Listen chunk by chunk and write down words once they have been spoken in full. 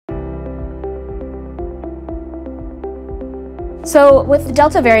So with the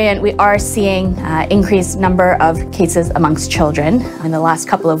Delta variant, we are seeing increased number of cases amongst children. In the last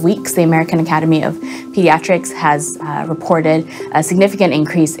couple of weeks, the American Academy of Pediatrics has reported a significant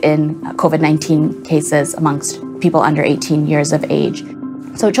increase in COVID-19 cases amongst people under 18 years of age.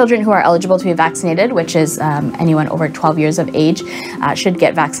 So children who are eligible to be vaccinated, which is anyone over 12 years of age, should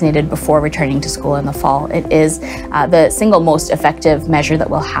get vaccinated before returning to school in the fall. It is the single most effective measure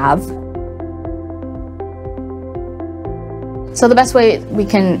that we'll have. So the best way we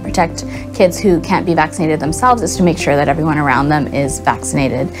can protect kids who can't be vaccinated themselves is to make sure that everyone around them is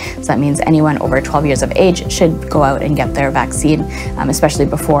vaccinated. So that means anyone over 12 years of age should go out and get their vaccine, especially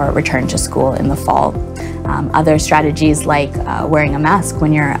before return to school in the fall. Other strategies like wearing a mask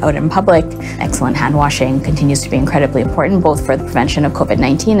when you're out in public, excellent hand washing continues to be incredibly important, both for the prevention of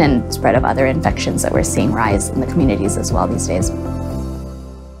COVID-19 and spread of other infections that we're seeing rise in the communities as well these days.